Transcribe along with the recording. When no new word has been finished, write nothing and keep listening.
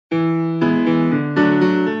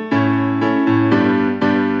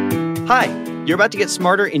Hi, you're about to get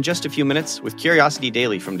smarter in just a few minutes with Curiosity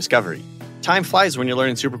Daily from Discovery. Time flies when you're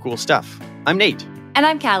learning super cool stuff. I'm Nate. And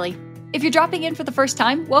I'm Callie. If you're dropping in for the first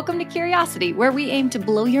time, welcome to Curiosity, where we aim to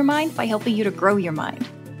blow your mind by helping you to grow your mind.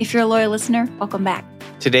 If you're a loyal listener, welcome back.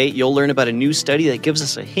 Today, you'll learn about a new study that gives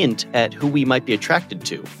us a hint at who we might be attracted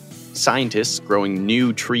to, scientists growing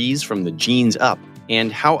new trees from the genes up,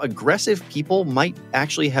 and how aggressive people might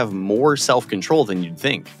actually have more self-control than you'd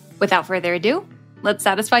think. Without further ado, let's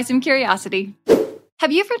satisfy some curiosity.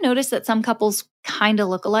 Have you ever noticed that some couples kind of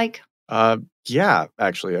look alike? Yeah,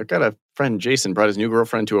 actually. I've got a friend, Jason, brought his new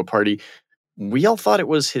girlfriend to a party. We all thought it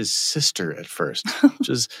was his sister at first, which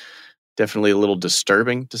is definitely a little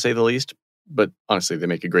disturbing, to say the least. But honestly, they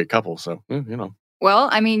make a great couple, so, you know. Well,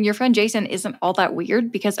 I mean, your friend Jason isn't all that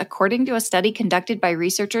weird because according to a study conducted by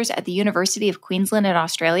researchers at the University of Queensland in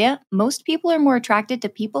Australia, most people are more attracted to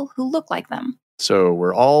people who look like them. So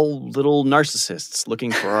we're all little narcissists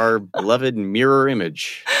looking for our beloved mirror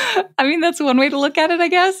image. I mean, that's one way to look at it, I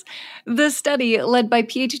guess. The study, led by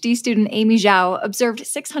PhD student Amy Zhao, observed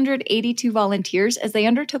 682 volunteers as they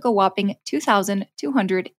undertook a whopping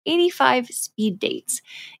 2,285 speed dates.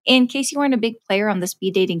 In case you aren't a big player on the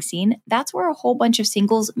speed dating scene, that's where a whole bunch of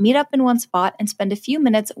singles meet up in one spot and spend a few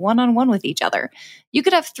minutes one-on-one with each other. You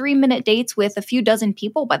could have 3-minute dates with a few dozen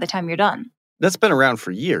people by the time you're done. That's been around for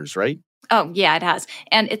years, right? Oh, yeah, it has.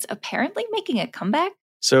 And it's apparently making a comeback.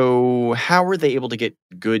 So how were they able to get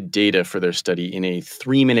good data for their study in a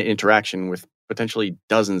 3-minute interaction with potentially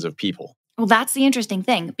dozens of people? Well, that's the interesting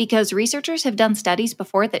thing, because researchers have done studies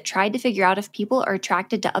before that tried to figure out if people are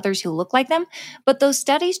attracted to others who look like them, but those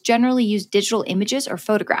studies generally use digital images or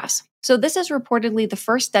photographs. So this is reportedly the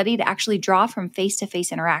first study to actually draw from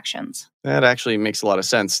face-to-face interactions. That actually makes a lot of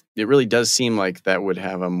sense. It really does seem like that would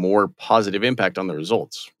have a more positive impact on the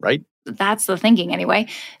results, right? That's the thinking anyway.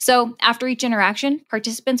 So after each interaction,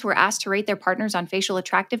 participants were asked to rate their partners on facial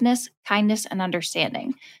attractiveness, kindness, and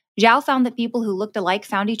understanding. Zhao found that people who looked alike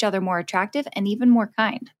found each other more attractive and even more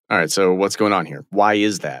kind. All right, so what's going on here? Why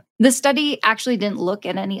is that? The study actually didn't look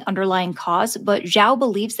at any underlying cause, but Zhao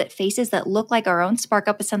believes that faces that look like our own spark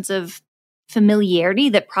up a sense of familiarity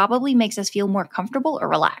that probably makes us feel more comfortable or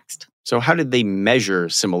relaxed. So how did they measure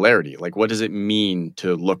similarity? Like, what does it mean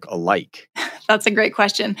to look alike? That's a great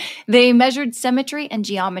question. They measured symmetry and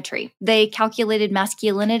geometry. They calculated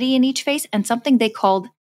masculinity in each face and something they called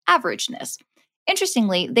averageness.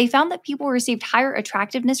 Interestingly, they found that people received higher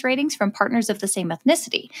attractiveness ratings from partners of the same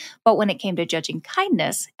ethnicity. But when it came to judging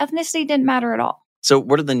kindness, ethnicity didn't matter at all. So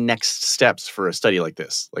what are the next steps for a study like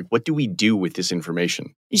this? Like, what do we do with this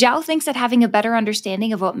information? Zhao thinks that having a better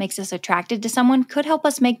understanding of what makes us attracted to someone could help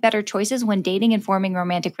us make better choices when dating and forming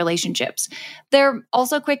romantic relationships. They're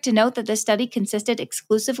also quick to note that this study consisted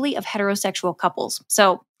exclusively of heterosexual couples.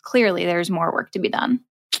 So clearly there's more work to be done.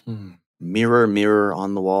 Mirror, mirror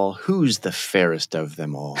on the wall, who's the fairest of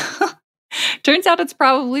them all? Turns out it's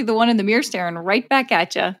probably the one in the mirror staring right back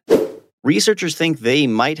at you. Researchers think they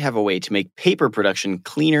might have a way to make paper production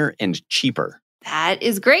cleaner and cheaper. That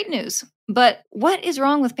is great news. But what is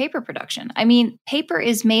wrong with paper production? I mean, paper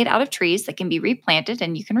is made out of trees that can be replanted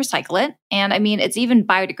and you can recycle it. And I mean, it's even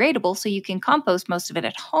biodegradable, so you can compost most of it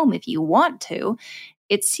at home if you want to.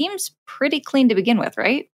 It seems pretty clean to begin with,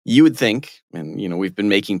 right? You would think, and we've been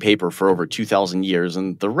making paper for over 2,000 years,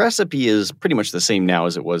 and the recipe is pretty much the same now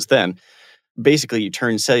as it was then. Basically, you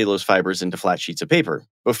turn cellulose fibers into flat sheets of paper.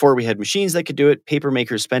 Before we had machines that could do it, paper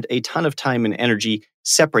makers spent a ton of time and energy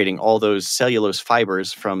separating all those cellulose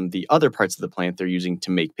fibers from the other parts of the plant they're using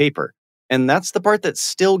to make paper. And that's the part that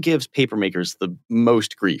still gives paper makers the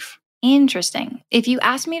most grief. Interesting. If you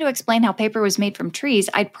asked me to explain how paper was made from trees,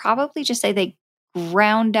 I'd probably just say they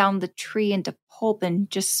ground down the tree into pulp and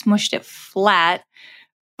just smushed it flat.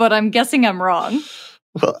 But I'm guessing I'm wrong.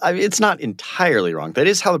 Well, I mean, it's not entirely wrong. That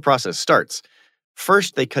is how the process starts.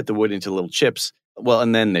 First, they cut the wood into little chips. Well,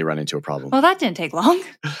 and then they run into a problem. Well, that didn't take long.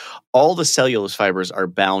 All the cellulose fibers are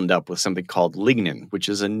bound up with something called lignin, which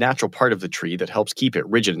is a natural part of the tree that helps keep it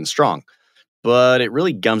rigid and strong. But it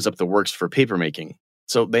really gums up the works for paper making.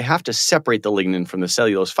 So they have to separate the lignin from the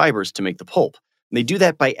cellulose fibers to make the pulp. And they do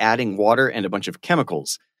that by adding water and a bunch of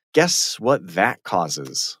chemicals. Guess what that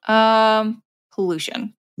causes?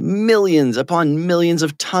 Pollution. Millions upon millions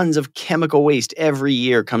of tons of chemical waste every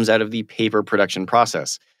year comes out of the paper production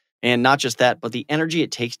process. And not just that, but the energy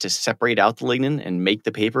it takes to separate out the lignin and make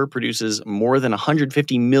the paper produces more than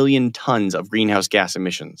 150 million tons of greenhouse gas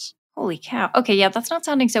emissions. Holy cow. Okay, yeah, that's not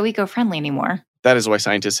sounding so eco-friendly anymore. That is why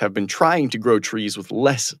scientists have been trying to grow trees with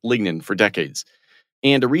less lignin for decades.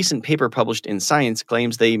 And a recent paper published in Science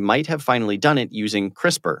claims they might have finally done it using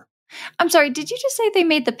CRISPR. I'm sorry, did you just say they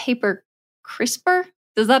made the paper CRISPR?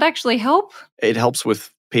 Does that actually help? It helps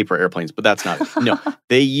with paper airplanes, but that's not it. No,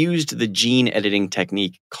 they used the gene editing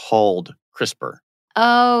technique called CRISPR.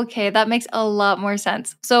 Okay, that makes a lot more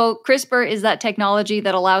sense. So, CRISPR is that technology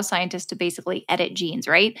that allows scientists to basically edit genes,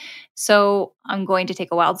 right? So, I'm going to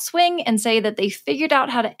take a wild swing and say that they figured out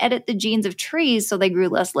how to edit the genes of trees so they grew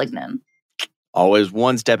less lignin. Always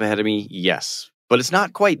one step ahead of me, yes. But it's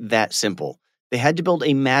not quite that simple. They had to build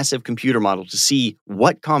a massive computer model to see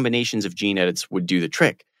what combinations of gene edits would do the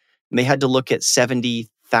trick. And they had to look at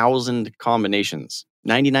 70,000 combinations.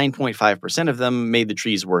 99.5% of them made the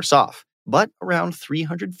trees worse off, but around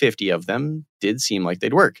 350 of them did seem like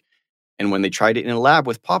they'd work. And when they tried it in a lab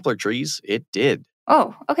with poplar trees, it did.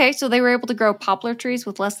 Oh, okay. So they were able to grow poplar trees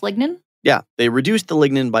with less lignin? Yeah, they reduced the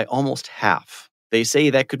lignin by almost half. They say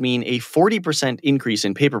that could mean a 40% increase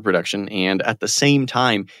in paper production and, at the same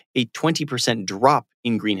time, a 20% drop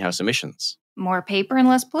in greenhouse emissions. More paper and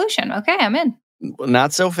less pollution. Okay, I'm in. Well,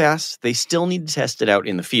 not so fast. They still need to test it out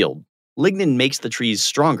in the field. Lignin makes the trees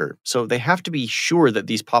stronger, so they have to be sure that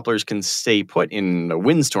these poplars can stay put in a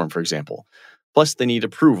windstorm, for example. Plus, they need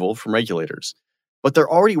approval from regulators. But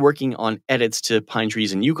they're already working on edits to pine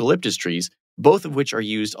trees and eucalyptus trees, both of which are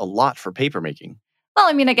used a lot for paper making. Well,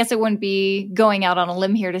 I mean, I guess it wouldn't be going out on a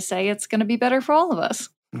limb here to say it's going to be better for all of us.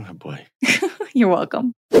 Oh, boy. You're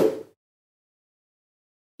welcome. You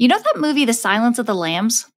know that movie, The Silence of the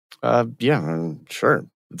Lambs? Yeah, sure.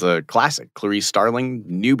 It's a classic. Clarice Starling,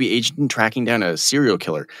 newbie agent tracking down a serial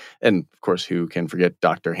killer. And, of course, who can forget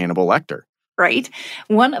Dr. Hannibal Lecter? Right?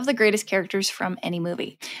 One of the greatest characters from any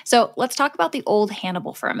movie. So let's talk about the old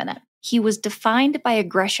Hannibal for a minute. He was defined by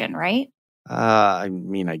aggression, right? I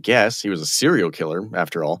mean, I guess he was a serial killer,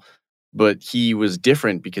 after all. But he was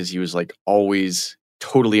different because he was, always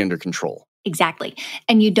totally under control. Exactly.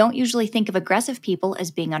 And you don't usually think of aggressive people as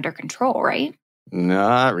being under control, right?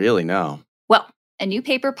 Not really, no. Well, a new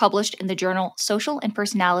paper published in the journal Social and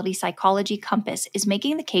Personality Psychology Compass is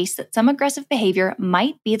making the case that some aggressive behavior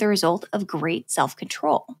might be the result of great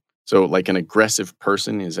self-control. So, an aggressive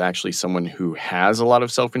person is actually someone who has a lot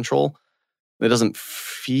of self-control? That doesn't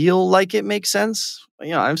feel like it makes sense.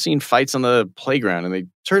 I've seen fights on the playground, and they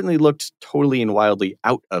certainly looked totally and wildly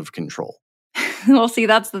out of control. Well, see,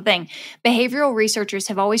 that's the thing. Behavioral researchers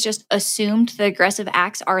have always just assumed that aggressive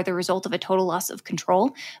acts are the result of a total loss of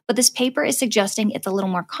control, but this paper is suggesting it's a little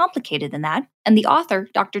more complicated than that. And the author,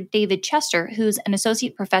 Dr. David Chester, who's an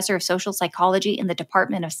associate professor of social psychology in the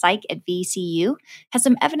Department of Psych at VCU, has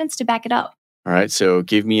some evidence to back it up. All right, so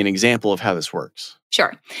give me an example of how this works.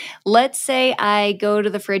 Sure. Let's say I go to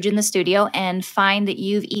the fridge in the studio and find that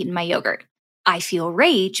you've eaten my yogurt. I feel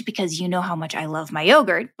rage because you know how much I love my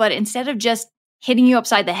yogurt, but instead of just hitting you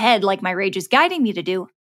upside the head like my rage is guiding me to do,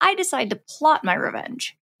 I decide to plot my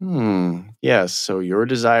revenge. Yes, so your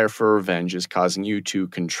desire for revenge is causing you to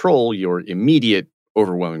control your immediate,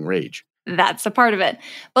 overwhelming rage. That's a part of it.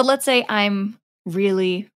 But let's say I'm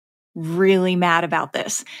really mad about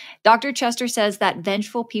this. Dr. Chester says that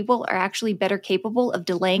vengeful people are actually better capable of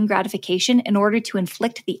delaying gratification in order to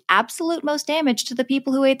inflict the absolute most damage to the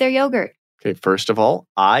people who ate their yogurt. Okay, first of all,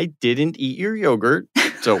 I didn't eat your yogurt.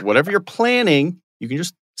 So whatever you're planning, you can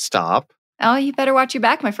just stop. Oh, you better watch your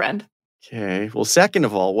back, my friend. Okay. Well, second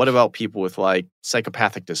of all, what about people with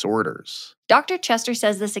psychopathic disorders? Dr. Chester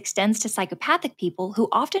says this extends to psychopathic people who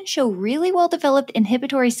often show really well-developed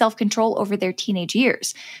inhibitory self-control over their teenage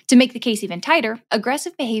years. To make the case even tighter,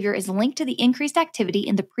 aggressive behavior is linked to the increased activity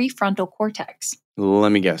in the prefrontal cortex.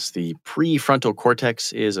 Let me guess. The prefrontal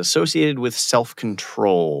cortex is associated with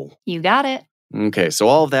self-control. You got it. Okay, so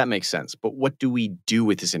all of that makes sense. But what do we do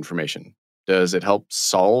with this information? Does it help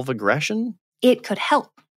solve aggression? It could help,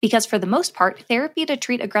 because for the most part, therapy to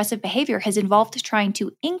treat aggressive behavior has involved trying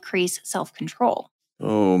to increase self-control.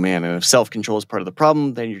 Oh man, and if self-control is part of the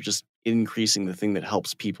problem, then you're just increasing the thing that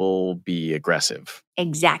helps people be aggressive.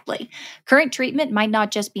 Exactly. Current treatment might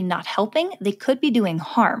not just be not helping, they could be doing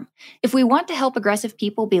harm. If we want to help aggressive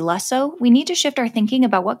people be less so, we need to shift our thinking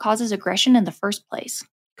about what causes aggression in the first place.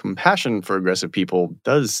 Compassion for aggressive people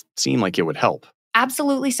does seem like it would help.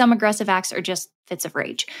 Absolutely, some aggressive acts are just fits of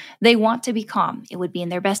rage. They want to be calm. It would be in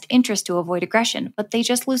their best interest to avoid aggression, but they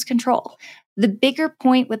just lose control. The bigger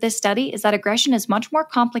point with this study is that aggression is much more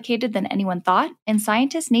complicated than anyone thought, and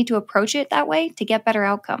scientists need to approach it that way to get better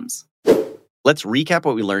outcomes. Let's recap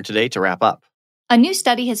what we learned today to wrap up. A new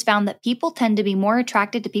study has found that people tend to be more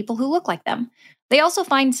attracted to people who look like them. They also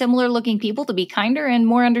find similar-looking people to be kinder and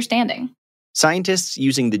more understanding. Scientists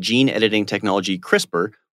using the gene editing technology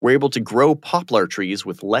CRISPR were able to grow poplar trees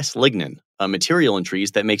with less lignin, a material in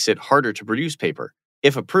trees that makes it harder to produce paper.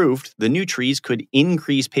 If approved, the new trees could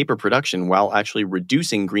increase paper production while actually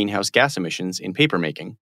reducing greenhouse gas emissions in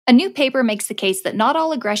papermaking. A new paper makes the case that not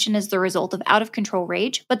all aggression is the result of out-of-control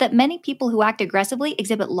rage, but that many people who act aggressively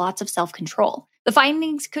exhibit lots of self-control. The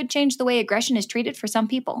findings could change the way aggression is treated for some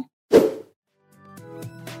people.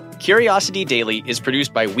 Curiosity Daily is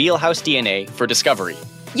produced by Wheelhouse DNA for Discovery.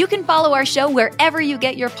 You can follow our show wherever you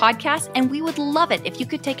get your podcasts, and we would love it if you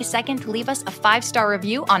could take a second to leave us a 5-star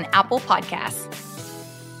review on Apple Podcasts.